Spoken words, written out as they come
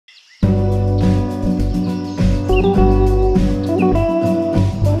Welcome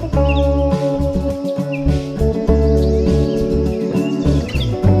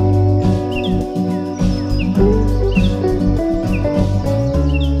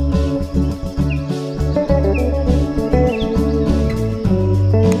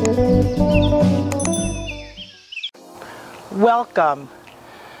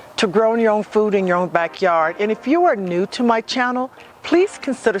to growing your own food in your own backyard. And if you are new to my channel, please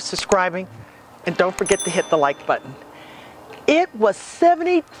consider subscribing and don't forget to hit the like button. It was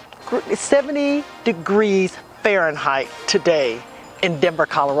 70 degrees Fahrenheit today in Denver,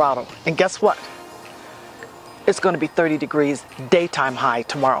 Colorado. And guess what? It's going to be 30 degrees daytime high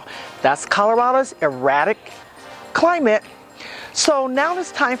tomorrow. That's Colorado's erratic climate. So now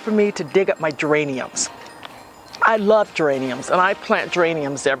it's time for me to dig up my geraniums. I love geraniums and I plant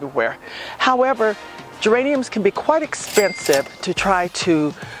geraniums everywhere. However, geraniums can be quite expensive to try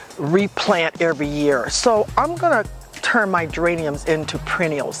to replant every year. So I'm gonna turn my geraniums into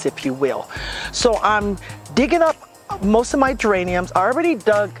perennials, if you will. So I'm digging up most of my geraniums. I already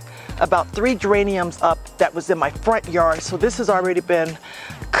dug about 3 geraniums up that was in my front yard. So this has already been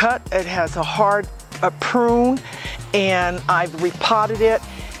cut. It has a hard prune and I've repotted it.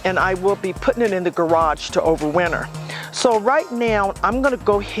 And I will be putting it in the garage to overwinter. So right now, I'm gonna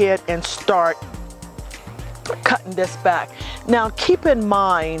go ahead and start cutting this back. Now keep in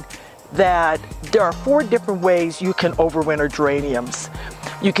mind that there are 4 different ways you can overwinter geraniums.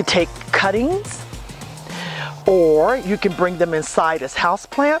 You can take cuttings, or you can bring them inside as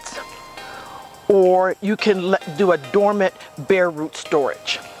houseplants, or you can do a dormant bare root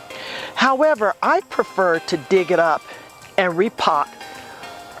storage. However, I prefer to dig it up and repot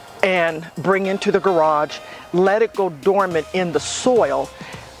and bring into the garage, let it go dormant in the soil,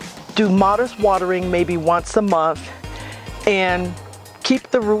 do modest watering maybe once a month, and keep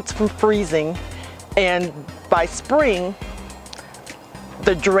the roots from freezing. And by spring,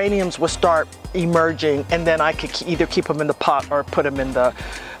 the geraniums will start emerging, and then I could either keep them in the pot or put them in the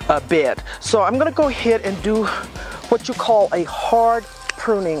bed. So I'm gonna go ahead and do what you call a hard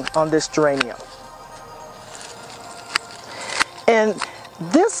pruning on this geranium. And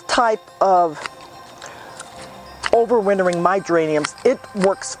this type of overwintering my geraniums, it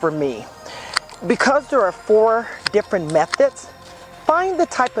works for me. Because there are 4 different methods, find the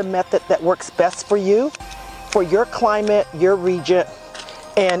type of method that works best for you, for your climate, your region,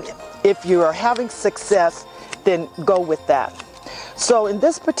 and if you are having success, then go with that. So in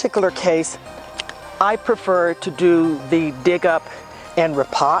this particular case, I prefer to do the dig up and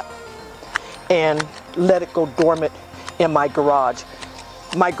repot and let it go dormant in my garage.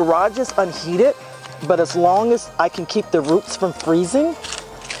 My garage is unheated, but as long as I can keep the roots from freezing,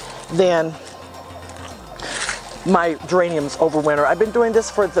 then my geraniums overwinter. I've been doing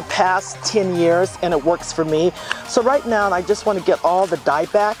this for the past 10 years and it works for me. So right now I just want to get all the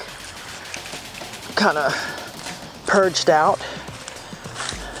dieback kind of purged out.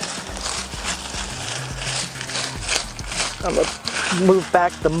 I'm going to move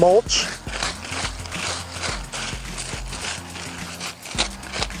back the mulch.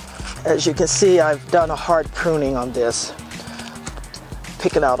 As you can see, I've done a hard pruning on this,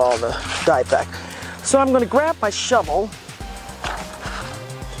 picking out all the dieback. So I'm going to grab my shovel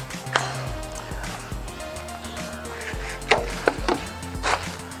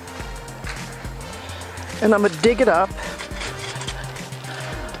and I'm going to dig it up.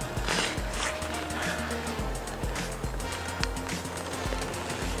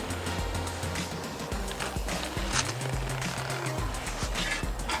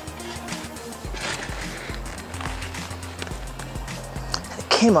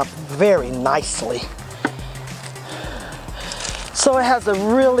 Came up very nicely. So it has a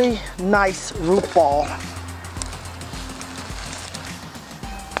really nice root ball.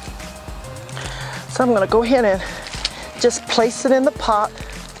 So I'm going to go ahead and just place it in the pot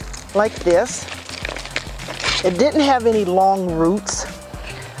like this. It didn't have any long roots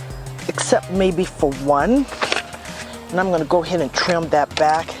except maybe for one. And I'm going to go ahead and trim that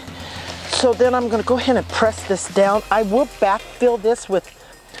back. So then I'm going to go ahead and press this down. I will backfill this with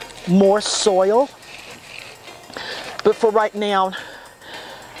more soil, but for right now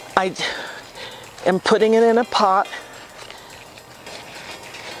I am putting it in a pot,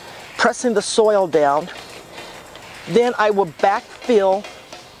 pressing the soil down. Then I will backfill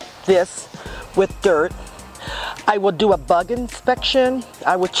this with dirt. I will do a bug inspection.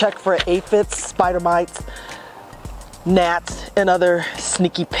 I will check for aphids, spider mites, gnats, and other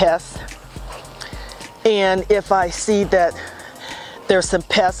sneaky pests. And if I see that there's some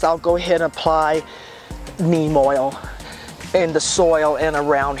pests, I'll go ahead and apply neem oil in the soil and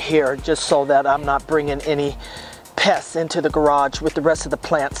around here, just so that I'm not bringing any pests into the garage with the rest of the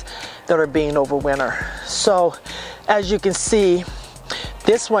plants that are being overwinter. So as you can see,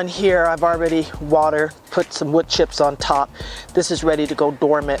 this one here I've already watered, put some wood chips on top. This is ready to go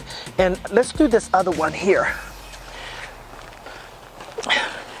dormant. And let's do this other one here.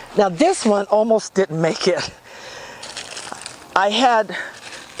 Now this one almost didn't make it. I had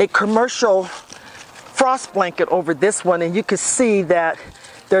a commercial frost blanket over this one, and you can see that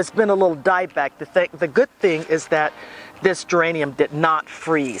there's been a little dieback. The good thing is that this geranium did not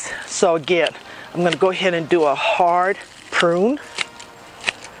freeze. So again, I'm going to go ahead and do a hard prune.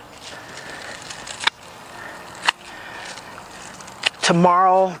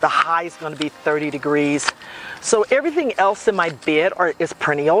 Tomorrow the high is going to be 30 degrees. So everything else in my bed is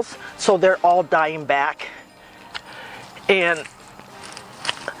perennials, so they're all dying back. And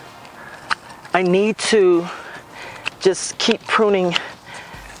I need to just keep pruning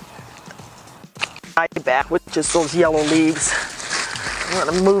back, which is those yellow leaves. I'm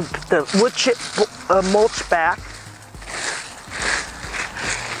going to move the wood chip mulch back.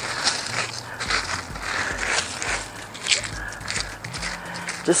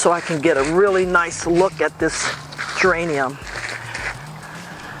 Just so I can get a really nice look at this geranium.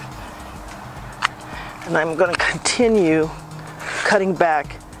 And I'm going to continue cutting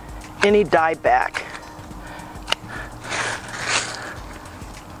back any dieback.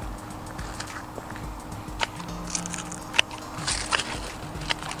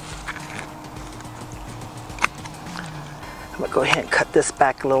 I'm going to go ahead and cut this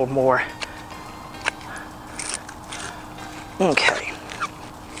back a little more. Okay.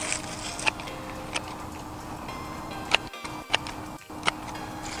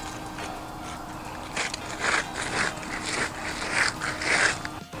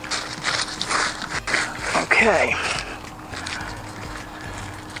 Okay.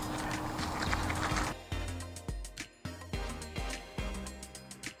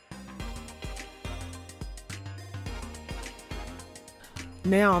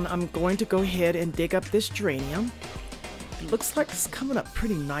 Now I'm going to go ahead and dig up this geranium. It looks like it's coming up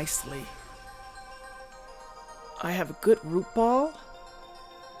pretty nicely. I have a good root ball,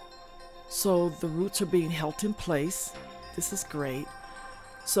 so the roots are being held in place. This is great.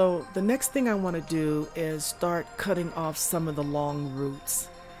 So the next thing I want to do is start cutting off some of the long roots.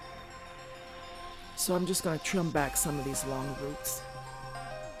 So I'm just going to trim back some of these long roots.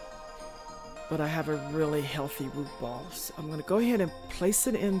 But I have a really healthy root ball. So I'm going to go ahead and place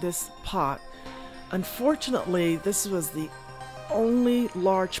it in this pot. Unfortunately, this was the only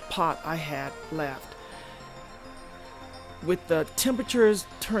large pot I had left. With the temperatures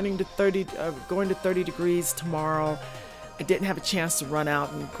turning to going to 30 degrees tomorrow, I didn't have a chance to run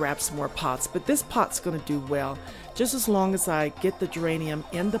out and grab some more pots, but this pot's going to do well. Just as long as I get the geranium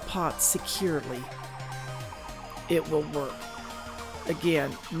in the pot securely, it will work.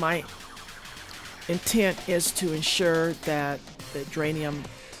 Again, my intent is to ensure that the geranium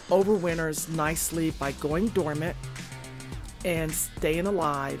overwinters nicely by going dormant and staying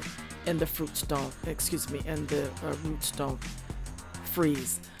alive, and the fruits don't, and the roots don't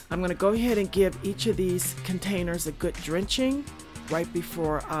freeze. I'm going to go ahead and give each of these containers a good drenching right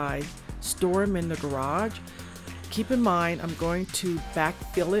before I store them in the garage. Keep in mind, I'm going to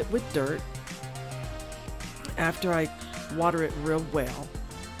backfill it with dirt after I water it real well.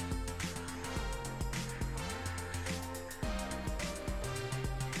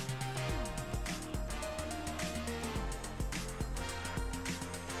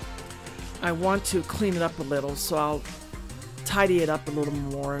 I want to clean it up a little, so I'll tidy it up a little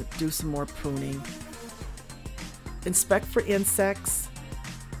more, do some more pruning. Inspect for insects.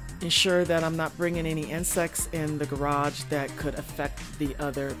 Ensure that I'm not bringing any insects in the garage that could affect the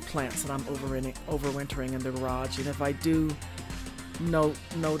other plants that I'm overwintering in the garage. And if I do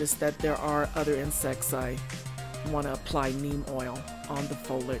notice that there are other insects, I want to apply neem oil on the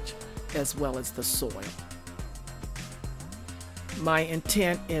foliage as well as the soil. My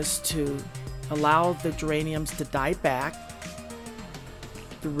intent is to allow the geraniums to die back,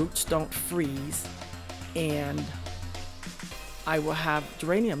 the roots don't freeze, and I will have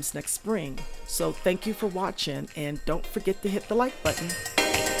geraniums next spring. So thank you for watching, and don't forget to hit the like button.